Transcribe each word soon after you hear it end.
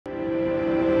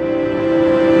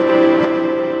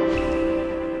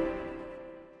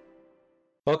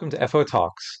Welcome to FO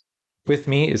Talks. With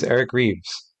me is Eric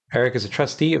Reeves. Eric is a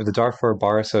trustee of the Darfur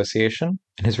Bar Association,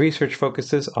 and his research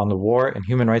focuses on the war and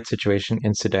human rights situation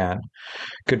in Sudan.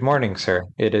 Good morning, sir.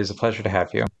 It is a pleasure to have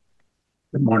you.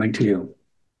 Good morning to you.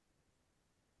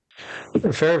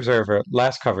 Fair Observer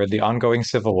last covered the ongoing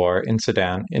civil war in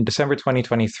Sudan in December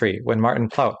 2023 when Martin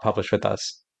Plaut published with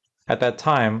us. At that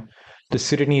time, the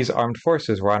Sudanese Armed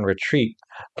Forces were on retreat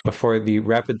before the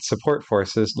Rapid Support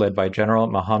Forces led by General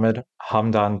Mohammed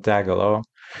Hamdan Dagalo,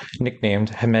 nicknamed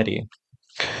Hemedi.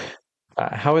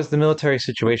 How has the military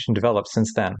situation developed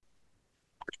since then?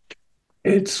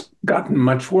 It's gotten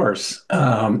much worse,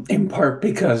 in part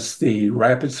because the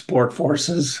Rapid Support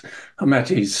Forces,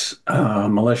 Hameti's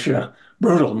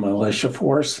brutal militia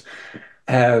force,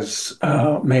 has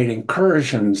made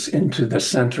incursions into the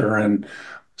center and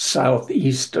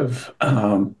southeast of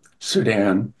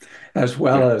Sudan, as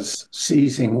well as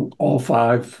seizing all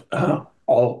four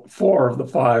of the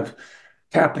five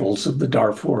capitals of the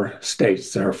Darfur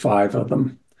states. There are five of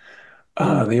them.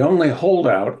 The only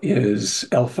holdout is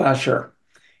El Fasher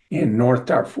in North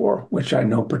Darfur, which I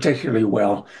know particularly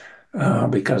well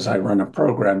because I run a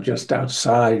program just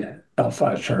outside El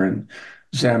Fasher in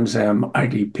Zamzam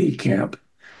IDP camp.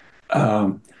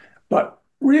 But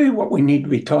really, what we need to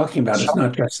be talking about is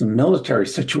not just the military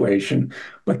situation,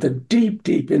 but the deep,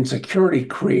 deep insecurity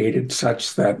created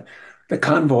such that the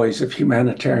convoys of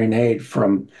humanitarian aid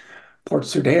from Port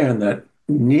Sudan that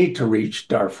need to reach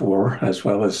Darfur, as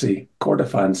well as the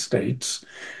Kordofan states,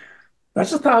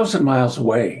 that's 1,000 miles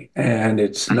away, and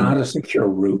it's Mhm. not a secure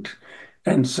route.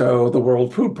 And so the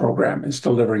World Food Program is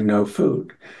delivering no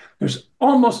food. There's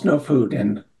almost no food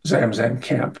in Zamzam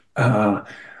camp. Uh,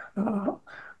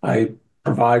 I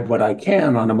provide what I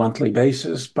can on a monthly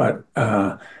basis, but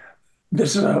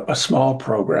this is a small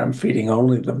program feeding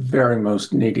only the very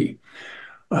most needy.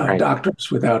 Right.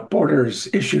 Doctors Without Borders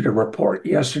issued a report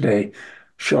yesterday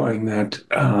showing that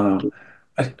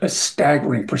a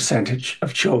staggering percentage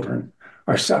of children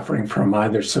are suffering from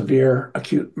either severe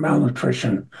acute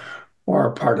malnutrition or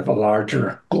are part of a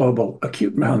larger global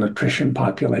acute malnutrition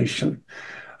population.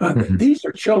 Mhm. These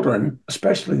are children,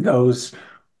 especially those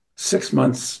 6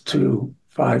 months to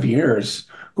 5 years,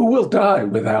 who will die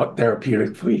without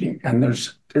therapeutic feeding, and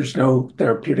there's no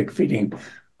therapeutic feeding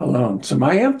alone. So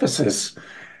my emphasis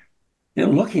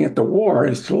in looking at the war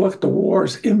is to look at the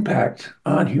war's impact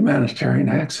on humanitarian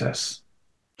access.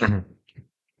 Mhm.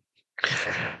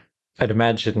 I'd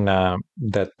imagine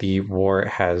that the war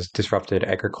has disrupted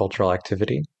agricultural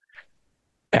activity.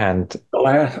 And The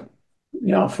last,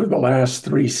 for the last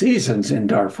 3 seasons in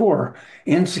Darfur,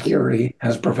 insecurity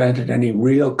has prevented any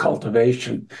real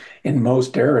cultivation in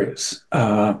most areas.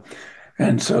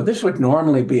 And so this would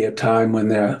normally be a time when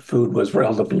the food was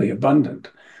relatively abundant.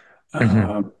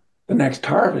 Mhm. Uh, the next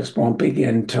harvest won't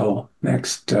begin till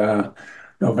next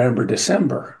November,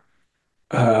 December.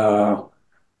 Uh,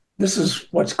 this is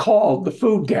what's called the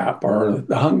food gap or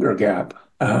the hunger gap,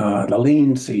 the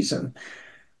lean season,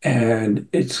 and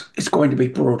it's going to be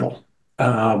brutal.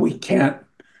 We can't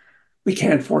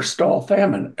forestall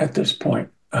famine at this point.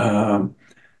 Mhm.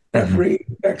 Every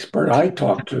expert I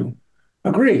talk to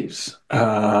agrees,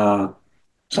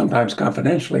 sometimes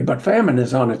confidentially, but famine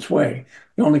is on its way.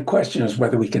 The only question is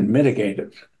whether we can mitigate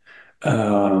it.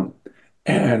 Uh,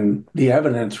 and the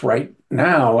evidence right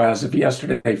now, as of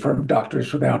yesterday, from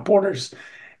Doctors Without Borders,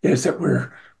 is that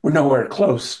we're nowhere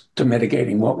close to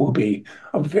mitigating what will be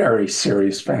a very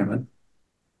serious famine.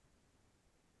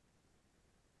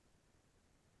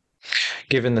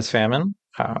 Given this famine,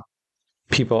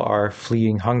 people are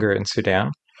fleeing hunger in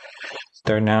Sudan.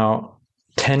 There are now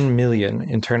 10 million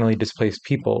internally displaced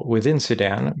people within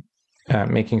Sudan,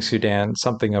 making Sudan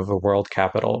something of a world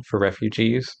capital for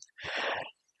refugees.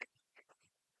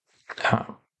 Uh,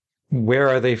 where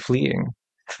are they fleeing?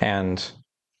 And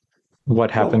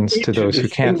what Well, happens to those who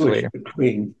can't flee?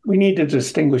 we need to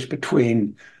distinguish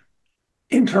between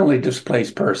internally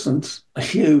displaced persons, a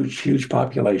huge, huge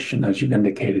population, as you've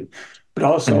indicated, but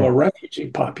also a Mhm. refugee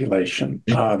population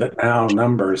that now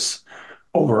numbers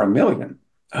over 1 million.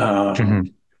 Mhm.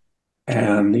 Um,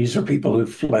 and these are people who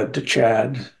fled to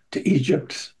Chad, to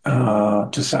Egypt,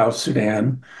 to South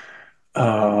Sudan,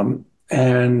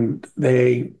 and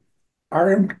they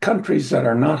are in countries that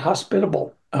are not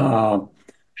hospitable.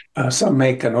 Some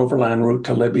make an overland route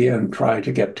to Libya and try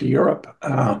to get to Europe,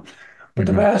 but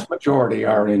the Mhm. vast majority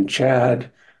are in Chad,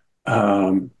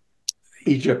 um,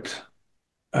 Egypt,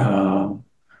 uh,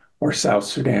 or South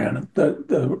Sudan.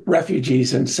 The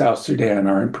refugees in South Sudan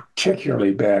are in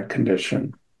particularly bad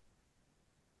condition.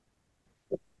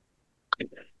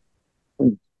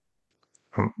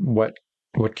 What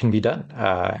what can be done?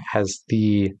 Has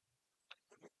the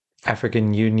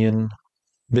African Union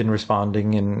been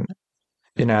responding in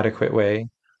inadequate way,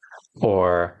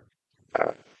 or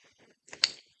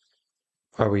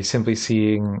are we simply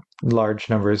seeing large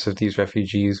numbers of these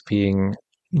refugees being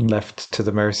left to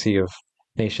the mercy of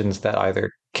nations that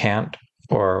either can't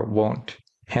or won't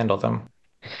handle them?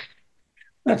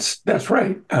 That's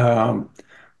right.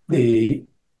 The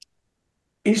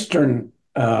eastern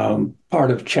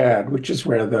part of Chad, which is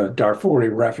where the Darfuri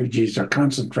refugees are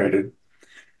concentrated,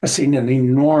 has seen an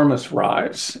enormous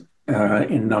rise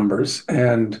in numbers,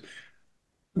 and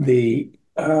the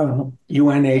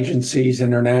UN agencies,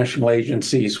 international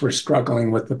agencies, were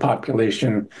struggling with the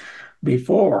population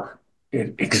before it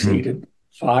Hmm. exceeded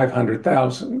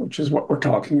 500,000, which is what we're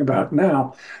talking about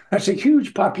now. That's a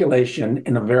huge population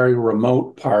in a very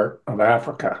remote part of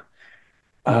Africa.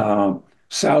 Uh,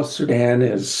 South Sudan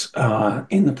is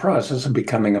in the process of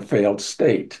becoming a failed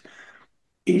state.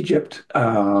 Egypt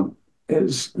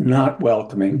is not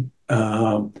welcoming.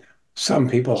 Some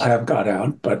people have got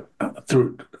out, but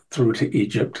through to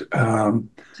Egypt.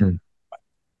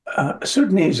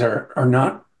 Sudanese are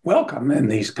not welcome in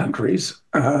these countries,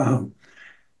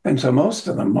 and so most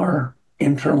of them are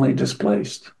internally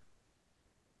displaced.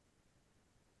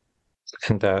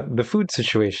 And the food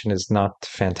situation is not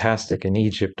fantastic in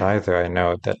Egypt either. I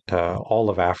know that all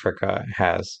of Africa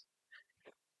has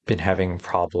been having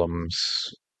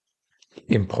problems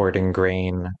importing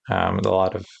grain. A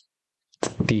lot of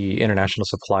the international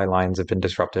supply lines have been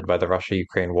disrupted by the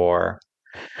Russia-Ukraine war.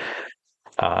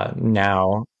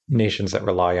 Now, nations that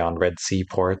rely on Red Sea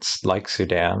ports, like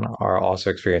Sudan, are also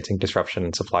experiencing disruption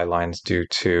in supply lines due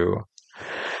to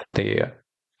the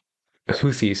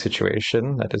Houthi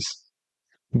situation that has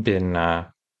been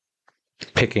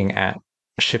picking at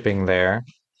shipping there.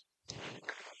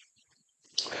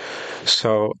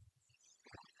 So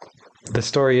the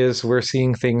story is we're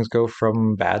seeing things go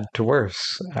from bad to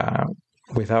worse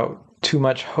without too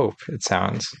much hope, it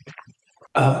sounds.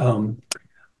 Um,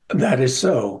 that is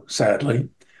so, sadly.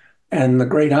 And the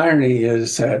great irony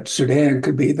is that Sudan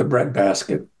could be the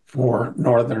breadbasket for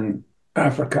northern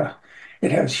Africa.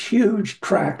 It has huge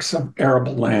tracts of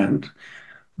arable land,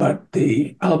 but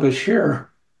the al-Bashir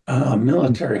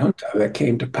military junta that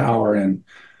came to power in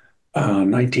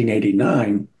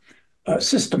 1989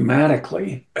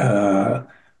 systematically ran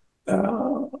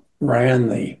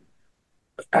the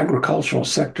agricultural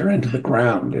sector into the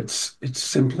ground. It's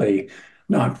simply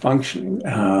not functioning.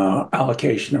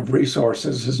 Allocation of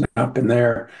resources has not been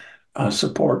there.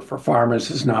 Support for farmers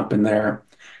has not been there.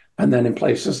 And then in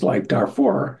places like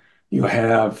Darfur, you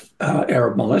have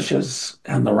Arab militias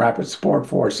and the rapid support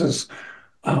forces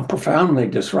profoundly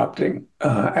disrupting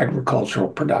agricultural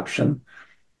production.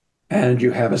 And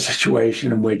you have a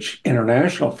situation in which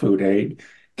international food aid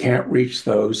can't reach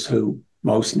those who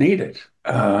most need it.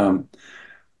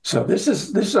 So this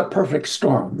is a perfect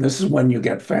storm. This is when you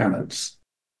get famines.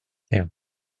 Yeah.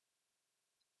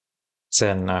 It's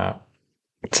an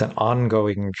it's an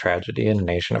ongoing tragedy in a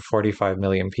nation of 45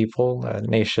 million people, a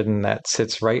nation that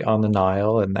sits right on the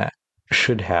Nile and that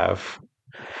should have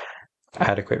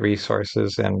adequate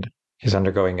resources and is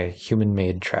undergoing a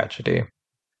human-made tragedy.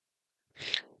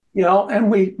 And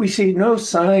we see no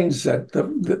signs that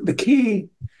the key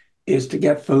is to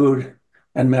get food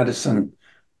and medicine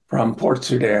from Port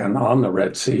Sudan on the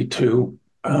Red Sea to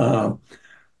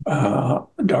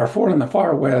Darfur in the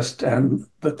far west and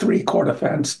the three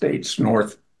Kordofan states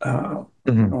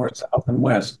Mhm. north, south, and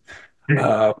west.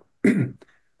 Uh,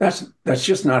 that's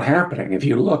just not happening. If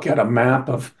you look at a map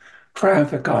of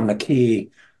traffic on the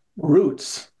key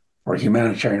routes for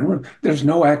humanitarian route, there's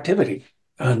no activity,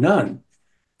 none.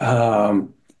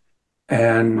 Um,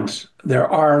 and there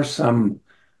are some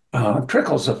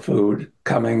trickles of food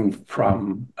coming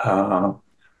from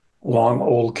long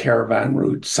old caravan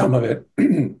routes, some of it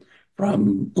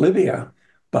from Libya,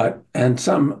 but and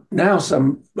some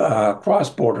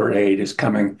cross-border aid is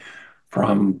coming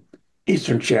from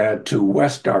eastern Chad to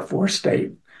West Darfur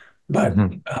state. But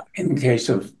Mhm. in the case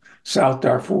of South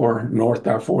Darfur, North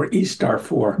Darfur, East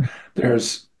Darfur,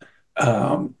 there's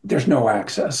no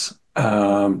access.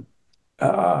 Uh,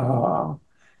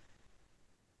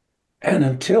 and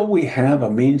until we have a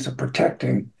means of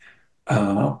protecting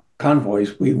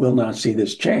convoys, we will not see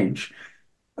this change.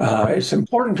 It's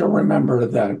important to remember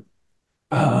that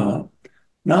uh,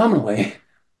 nominally,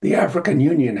 the African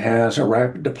Union has a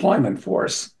rapid deployment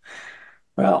force.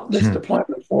 Well, this Mhm.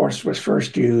 deployment force was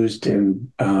first used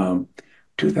in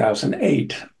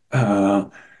 2008.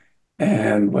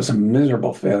 and was a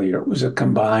miserable failure. It was a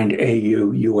combined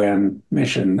AU-UN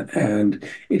mission, and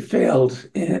it failed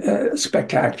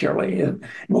spectacularly. It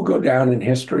will go down in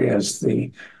history as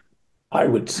I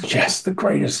would suggest, the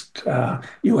greatest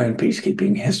UN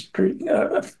peacekeeping history,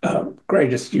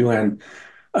 greatest UN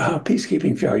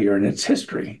peacekeeping failure in its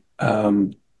history.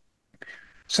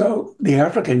 So the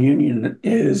African Union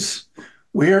is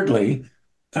weirdly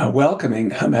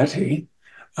welcoming Hameti,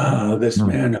 this Mm.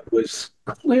 man who was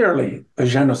clearly a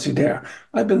genocidaire.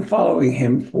 I've been following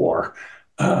him for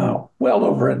well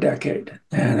over a decade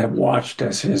and have watched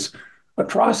as his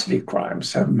atrocity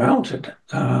crimes have mounted.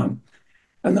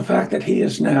 And the fact that he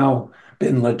has now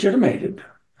been legitimated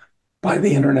by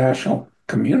the international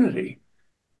community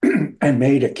and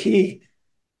made a key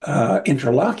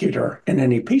interlocutor in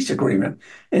any peace agreement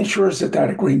ensures that that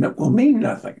agreement will mean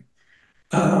nothing.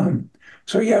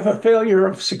 So you have a failure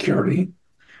of security,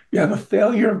 you have a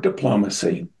failure of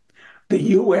diplomacy. The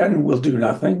UN will do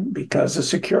nothing because the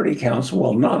Security Council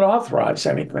will not authorize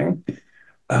anything.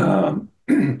 Um,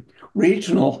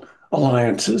 Regional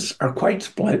alliances are quite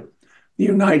split. The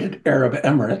United Arab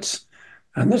Emirates,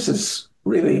 and this is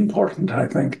really important, I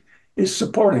think, is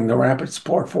supporting the Rapid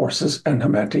Support Forces and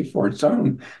Hameti for its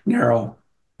own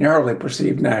narrowly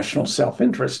perceived national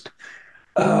self-interest.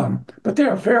 But they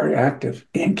are very active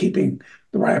in keeping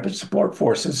the Rapid Support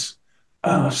Forces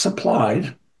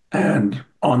supplied and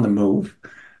on the move.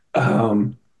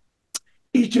 Um,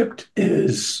 Egypt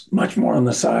is much more on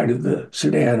the side of the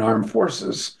Sudan Armed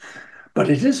Forces, but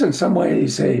it is in some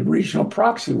ways a regional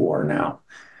proxy war now.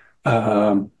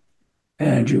 Um,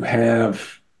 and you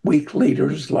have weak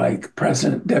leaders like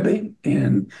President Deby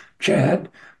in Chad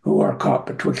who are caught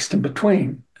betwixt and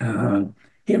between.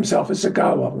 He himself is a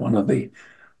Gawa, one of the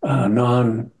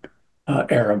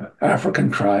non-Arab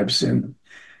African tribes in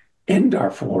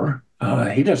Darfur.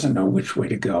 He doesn't know which way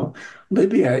to go.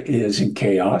 Libya is in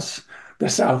chaos. The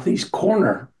southeast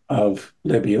corner of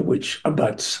Libya, which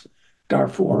abuts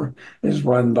Darfur, is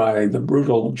run by the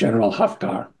brutal General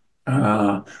Haftar,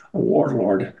 a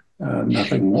warlord,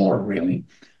 nothing more really.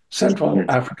 Central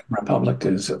African Republic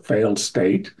is a failed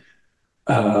state.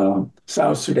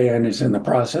 South Sudan is in the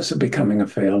process of becoming a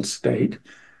failed state.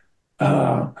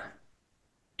 Uh,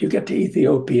 you get to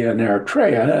Ethiopia and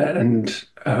Eritrea,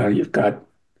 and you've got,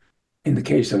 in the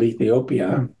case of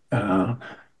Ethiopia, a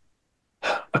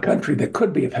country that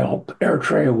could be of help.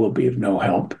 Eritrea will be of no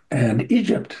help, and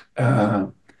Egypt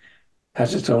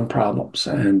has its own problems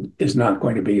and is not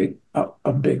going to be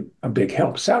a big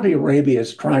help. Saudi Arabia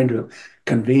is trying to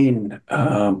convene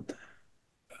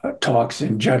talks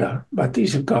in Jeddah, but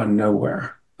these have gone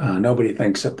nowhere. Nobody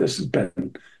thinks that this has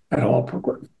been at all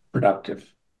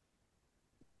productive.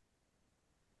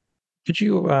 Could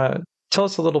you tell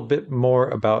us a little bit more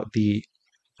about the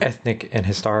ethnic and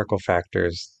historical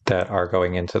factors that are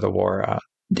going into the war?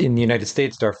 In the United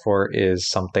States, Darfur is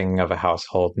something of a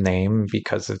household name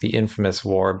because of the infamous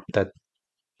war that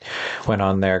went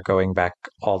on there going back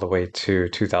all the way to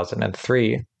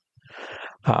 2003.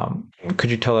 Could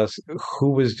you tell us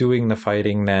who was doing the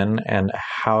fighting then, and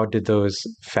how did those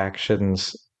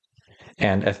factions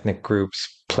and ethnic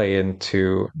groups play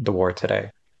into the war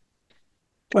today?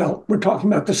 Well, we're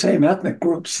talking about the same ethnic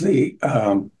groups, the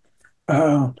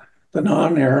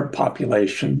non-Arab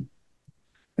population.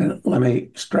 And let me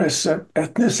stress that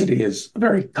ethnicity is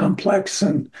very complex,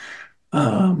 and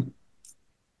um,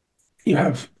 you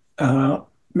have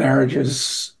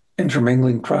marriages,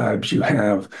 intermingling tribes, you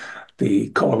have the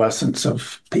coalescence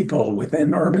of people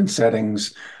within urban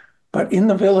settings. But in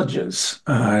the villages,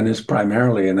 and is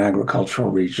primarily an agricultural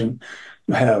region,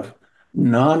 you have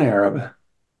non-Arab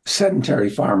sedentary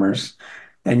farmers,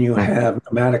 and you Hmm. have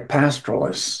nomadic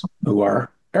pastoralists who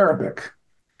are Arabic.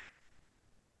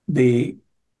 The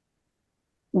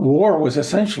war was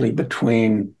essentially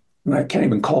between, and I can't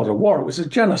even call it a war, it was a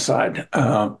genocide.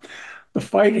 The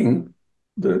fighting,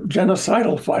 the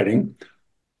genocidal fighting,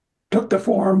 took the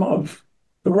form of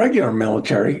the regular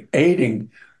military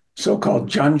aiding so-called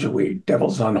Janjaweed,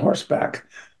 devils on horseback,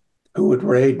 who would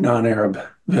raid non-Arab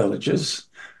villages,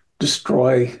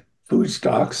 destroy food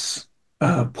stocks,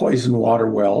 poison water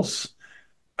wells,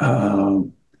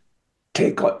 um,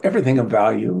 take everything of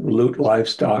value, loot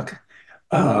livestock.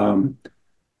 Um,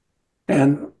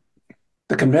 and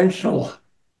the conventional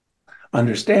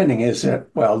understanding is that,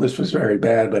 well, this was very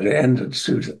bad, but it ended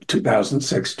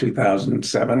 2006,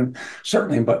 2007,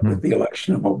 certainly, but Hmm. with the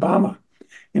election of Obama.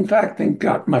 In fact, things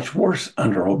got much worse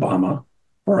under Obama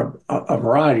for a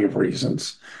variety of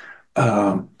reasons.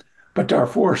 Um, but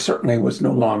Darfur certainly was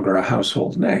no longer a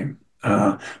household name.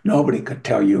 Nobody could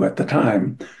tell you at the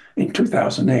time in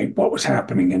 2008 what was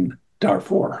happening in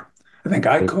Darfur. I think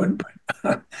I Right. could,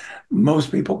 but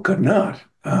most people could not.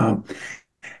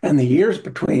 And the years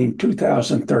between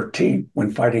 2013,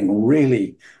 when fighting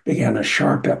really began a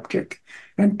sharp uptick,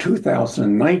 and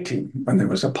 2019, when there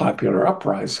was a popular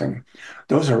uprising,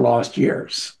 those are lost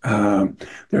years.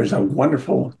 There's a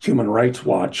wonderful Human Rights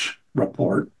Watch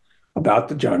report about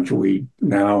the Janjaweed,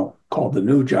 now called the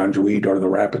New Janjaweed or the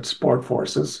Rapid Support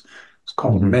Forces. It's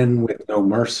called Hmm. Men with No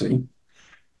Mercy.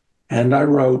 And I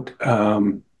wrote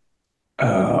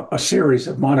a series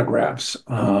of monographs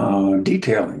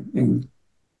detailing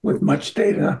with much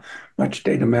data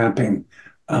mapping,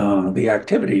 the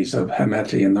activities of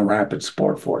Hemeti and the Rapid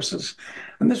Support Forces.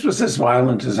 And this was as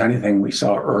violent as anything we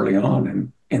saw early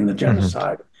on in the Hmm.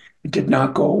 genocide. It did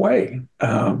not go away,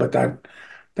 but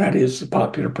that is the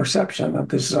popular perception that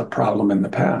this is a problem in the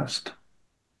past.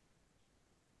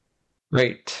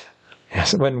 Right.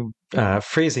 Yes. When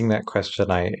phrasing that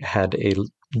question, I had a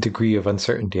degree of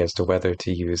uncertainty as to whether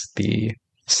to use the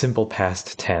simple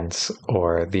past tense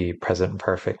or the present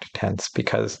perfect tense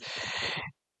because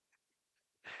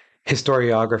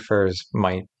historiographers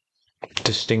might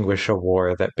distinguish a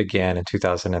war that began in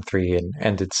 2003 and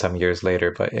ended some years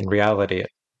later, but in reality,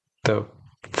 the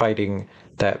fighting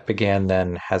that began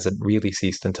then hasn't really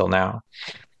ceased until now.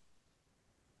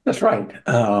 That's right.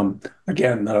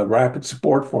 Again, the Rapid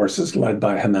Support Forces, led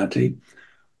by Hemeti,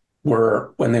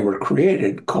 were, when they were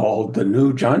created, called the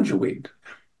New Janjaweed.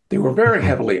 They were very Mhm.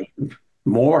 heavily,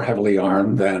 more heavily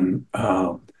armed than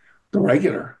the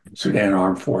regular Sudan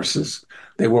Armed Forces.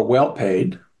 They were well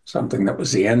paid, something that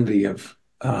was the envy of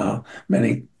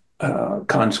many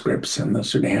conscripts in the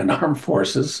Sudan Armed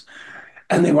Forces,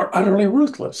 and they were utterly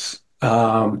ruthless.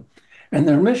 And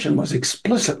their mission was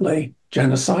explicitly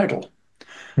genocidal.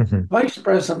 Mhm. Vice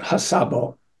President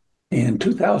Hassabo in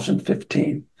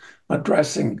 2015,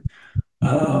 addressing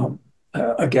uh,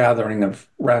 a gathering of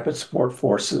rapid support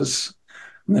forces,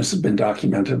 and this has been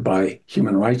documented by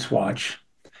Human Rights Watch,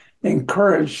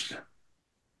 encouraged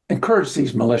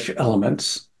these militia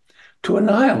elements to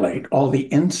annihilate all the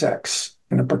insects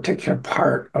in a particular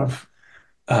part of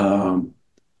um,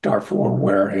 Darfur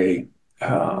where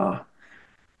uh,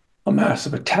 a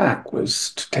massive attack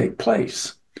was to take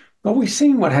place. But we've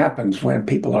seen what happens when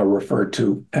people are referred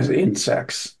to as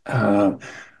insects.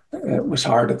 It was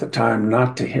hard at the time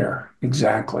not to hear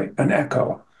exactly an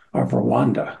echo of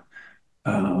Rwanda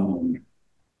um,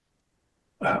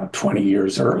 20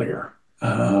 years earlier.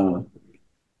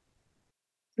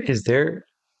 Is there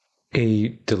a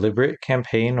deliberate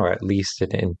campaign or at least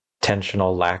an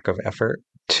intentional lack of effort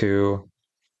to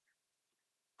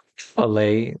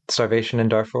allay starvation in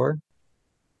Darfur?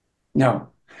 Now,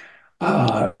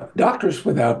 Doctors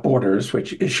Without Borders,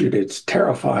 which issued its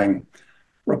terrifying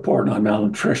report on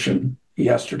malnutrition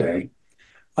yesterday,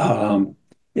 um,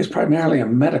 is primarily a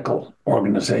medical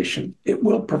organization. It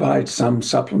will provide some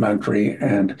supplementary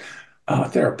and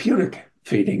therapeutic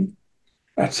feeding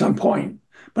at some point,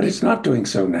 but it's not doing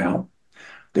so now.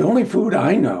 The only food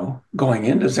I know going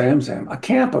into Zamzam, a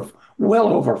camp of well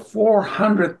over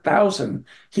 400,000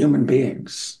 human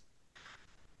beings,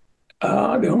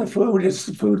 the only food is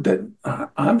the food that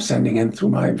I'm sending in through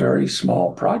my very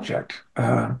small project.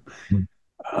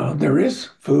 There is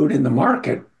food in the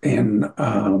market in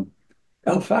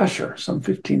El Fasher, some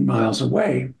 15 miles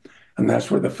away, and that's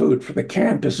where the food for the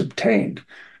camp is obtained.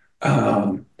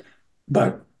 Um,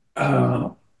 but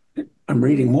I'm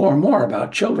reading more and more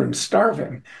about children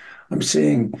starving. I'm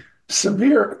seeing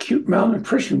severe acute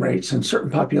malnutrition rates in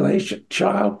certain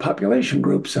child population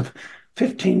groups of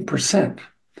 15%.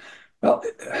 Well,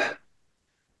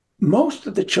 most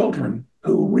of the children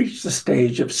who reach the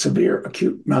stage of severe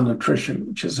acute malnutrition,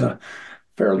 which is a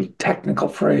fairly technical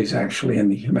phrase actually in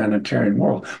the humanitarian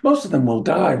world, most of them will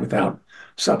die without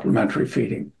supplementary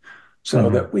feeding. So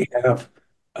Mhm. that we have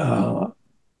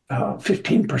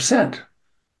 15%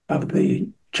 of the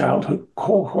childhood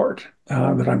cohort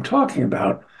that I'm talking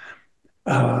about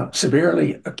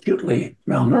severely, acutely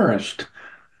malnourished.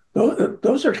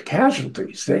 Those are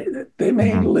casualties. They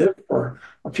may Mhm. live for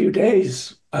a few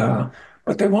days,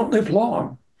 but they won't live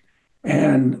long.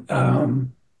 And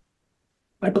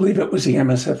I believe it was the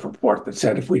MSF report that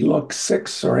said if we look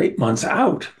 6 or 8 months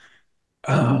out,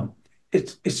 uh,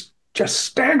 it's just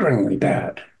staggeringly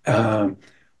bad.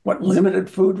 What limited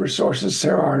food resources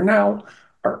there are now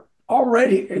are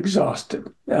already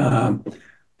exhausted.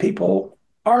 People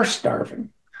are starving.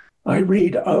 I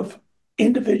read of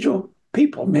individual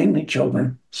people, mainly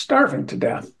children, starving to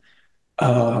death.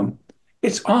 Um,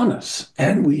 it's on us,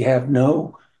 and we have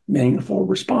no meaningful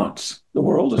response. The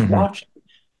world is Mhm. watching,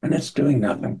 and it's doing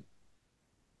nothing.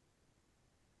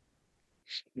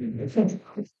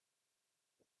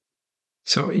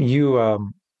 So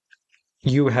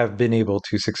you have been able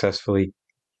to successfully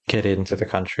get into the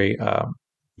country,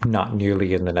 not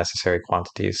nearly in the necessary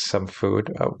quantities, some food.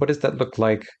 What does that look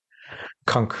like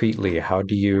concretely? How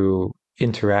do you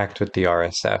interact with the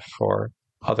RSF or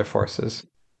other forces?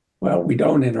 Well, we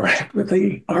don't interact with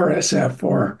the RSF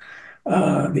or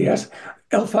the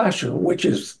El Fasher, which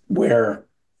is where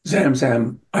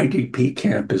Zamzam IDP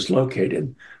camp is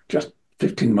located, just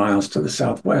 15 miles to the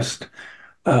southwest.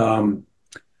 Um,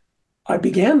 I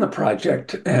began the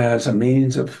project as a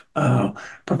means of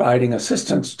providing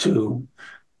assistance to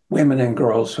women and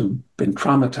girls who've been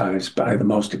traumatized by the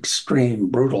most extreme,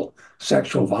 brutal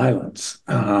sexual violence.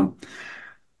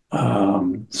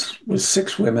 With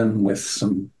six women with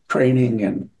some training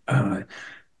and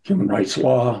human rights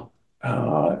law,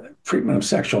 treatment of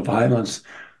sexual violence.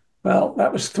 Well,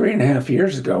 that was 3.5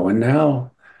 years ago, and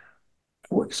now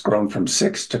it's grown from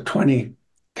six to 20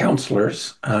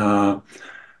 counselors.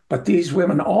 But these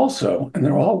women also, and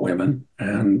they're all women,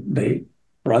 and they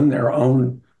run their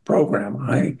own program.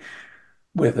 I,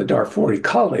 with a Darfuri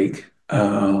colleague,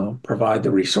 provide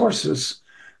the resources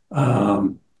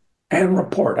and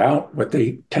report out what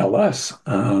they tell us.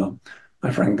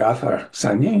 My friend Gafar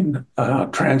Sanin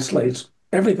translates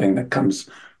everything that comes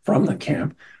from the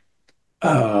camp.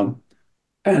 Um,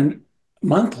 and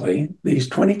monthly, these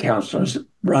 20 counselors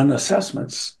run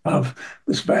assessments of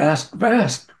this vast,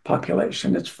 vast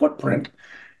population. Its footprint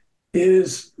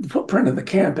is the footprint of the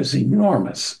camp is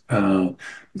enormous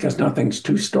because nothing's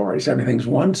two stories, everything's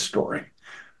one story.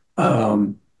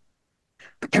 Um,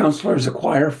 the counselors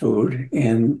acquire food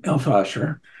in El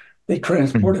Fasher. They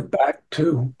transport Mhm. it back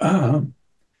to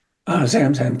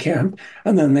Zamzam camp,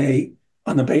 and then they,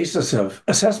 on the basis of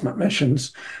assessment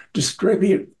missions,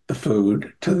 distribute the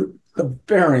food to the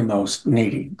very most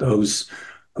needy, those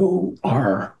who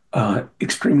are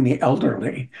extremely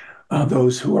elderly,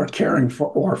 those who are caring for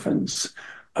orphans,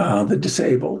 the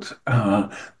disabled.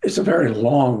 It's a very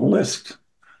long list,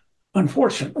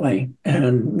 unfortunately,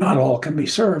 and not all can be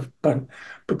served, but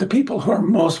the people who are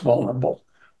most vulnerable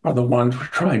are the ones we're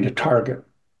trying to target.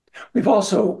 We've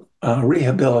also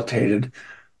rehabilitated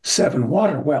 7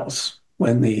 water wells.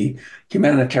 When the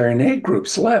humanitarian aid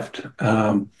groups left,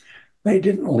 they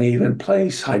didn't leave in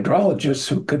place hydrologists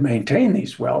who could maintain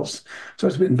these wells. So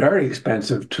it's been very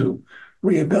expensive to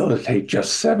rehabilitate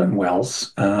just 7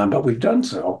 wells, but we've done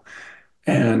so.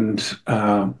 And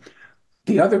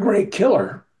the other great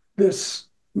killer this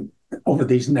over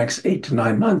these next 8 to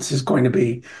 9 months is going to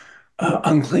be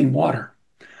unclean water,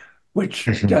 which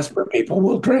Mhm. desperate people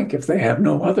will drink if they have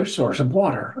no other source of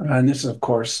water. And this is, of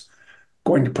course,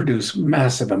 going to produce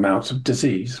massive amounts of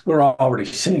disease. We're already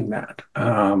seeing that.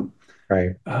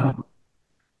 Right. Uh,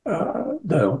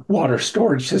 the water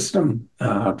storage system,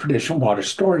 traditional water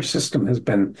storage system, has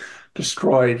been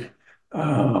destroyed.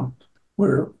 Uh,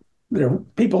 we're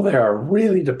people there are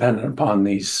really dependent upon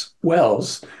these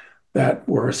wells that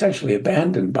were essentially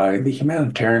abandoned by the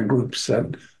humanitarian groups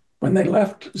that when they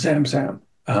left Zamzam.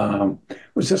 It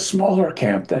was a smaller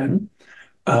camp then.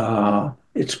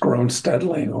 It's grown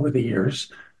steadily over the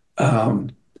years.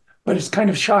 Um, but it's kind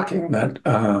of shocking that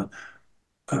uh,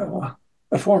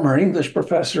 a former English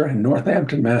professor in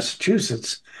Northampton,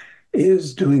 Massachusetts,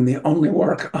 is doing the only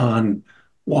work on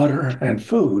water and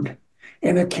food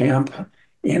in a camp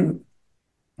in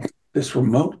this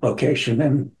remote location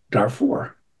in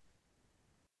Darfur.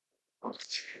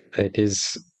 It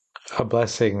is a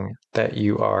blessing that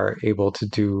you are able to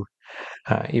do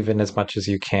even as much as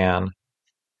you can,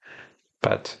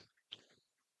 but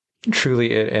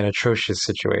truly an atrocious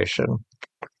situation.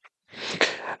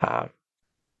 Uh,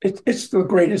 It's the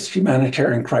greatest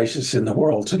humanitarian crisis in the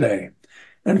world today.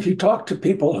 And if you talk to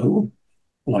people who,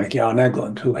 like Jan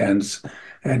Egeland, who heads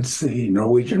the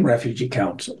Norwegian Refugee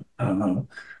Council,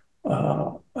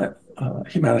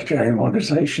 humanitarian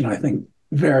organization, I think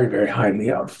very, very highly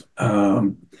of,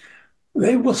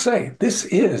 they will say this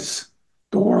is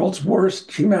the world's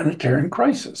worst humanitarian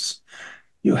crisis.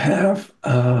 You have,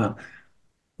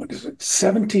 what is it,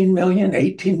 17 million,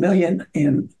 18 million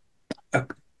uh,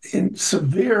 in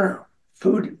severe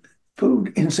food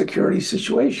insecurity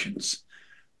situations.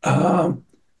 Um,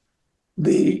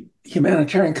 the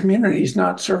humanitarian community is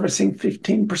not servicing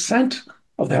 15%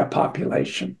 of that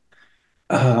population.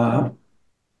 Uh,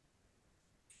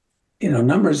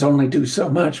 numbers only do so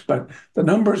much, but the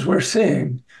numbers we're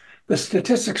seeing, the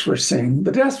statistics we're seeing,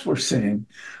 the deaths we're seeing,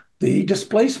 the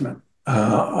displacement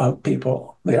of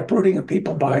people, the uprooting of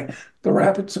people by the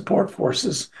rapid support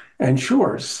forces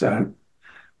ensures that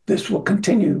this will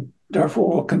continue. Darfur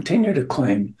will continue to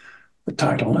claim the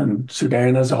title, and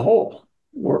Sudan as a whole,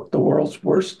 the world's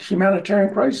worst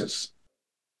humanitarian crisis.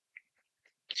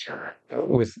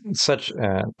 With such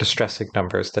distressing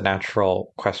numbers, the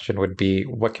natural question would be,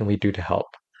 what can we do to help?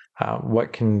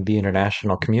 What can the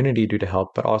international community do to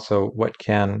help? But also, what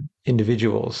can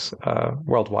individuals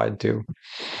worldwide do?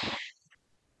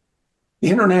 The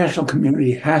international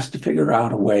community has to figure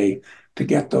out a way to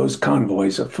get those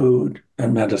convoys of food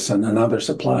and medicine and other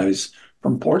supplies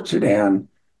from Port Sudan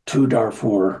to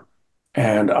Darfur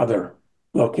and other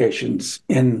locations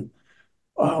in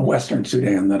Western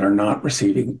Sudan that are not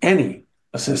receiving any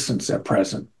assistance at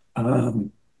present. Uh,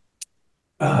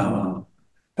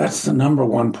 that's the number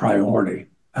one priority.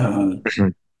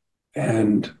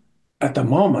 And at the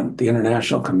moment, the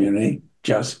international community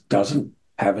just doesn't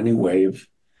have any way of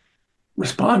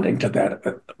responding to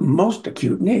that most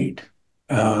acute need.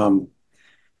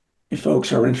 If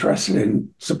folks are interested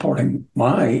in supporting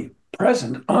my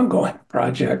present ongoing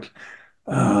project,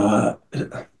 go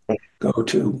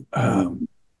to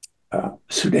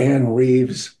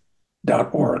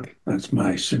sudanreeves.org. That's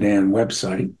my Sudan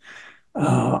website.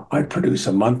 I produce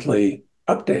a monthly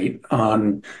update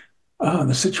on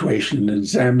the situation in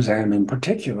Zamzam in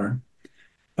particular.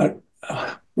 But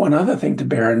one other thing to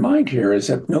bear in mind here is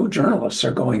that no journalists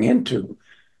are going into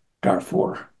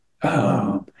Darfur.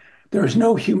 There is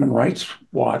no Human Rights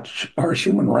Watch or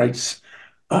Human Rights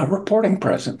reporting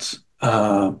presence.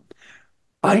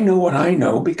 I know what I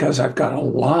know because I've got a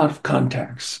lot of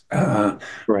contacts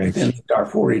within the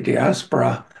Darfuri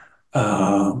diaspora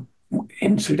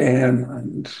in Sudan,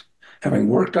 and having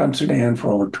worked on Sudan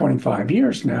for over 25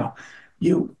 years now,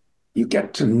 you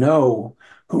get to know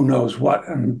who knows what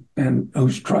and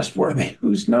who's trustworthy,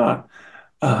 who's not.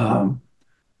 And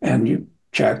you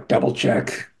check, double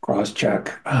check, cross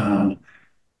check. And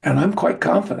I'm quite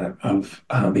confident of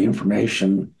the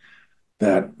information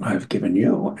that I've given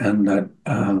you and that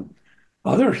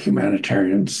other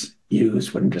humanitarians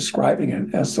use when describing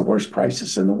it as the worst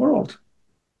crisis in the world.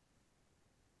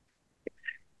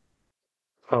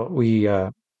 Well, we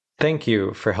thank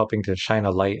you for helping to shine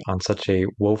a light on such a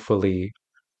woefully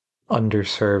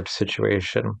underserved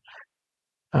situation.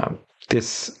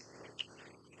 This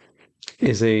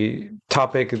is a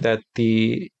topic that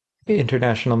the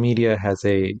international media has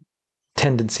a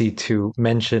tendency to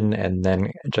mention and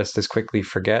then just as quickly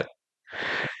forget.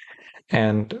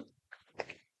 And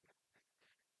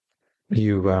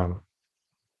you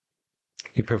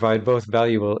provide both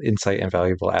valuable insight and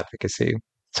valuable advocacy.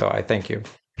 So I thank you.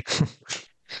 It's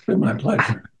been my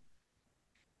pleasure.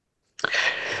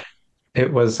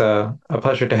 It was a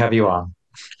pleasure to have you on.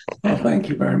 Well, thank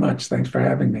you very much. Thanks for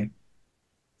having me.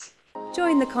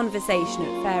 Join the conversation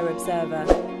at Fair Observer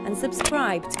and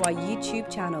subscribe to our YouTube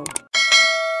channel.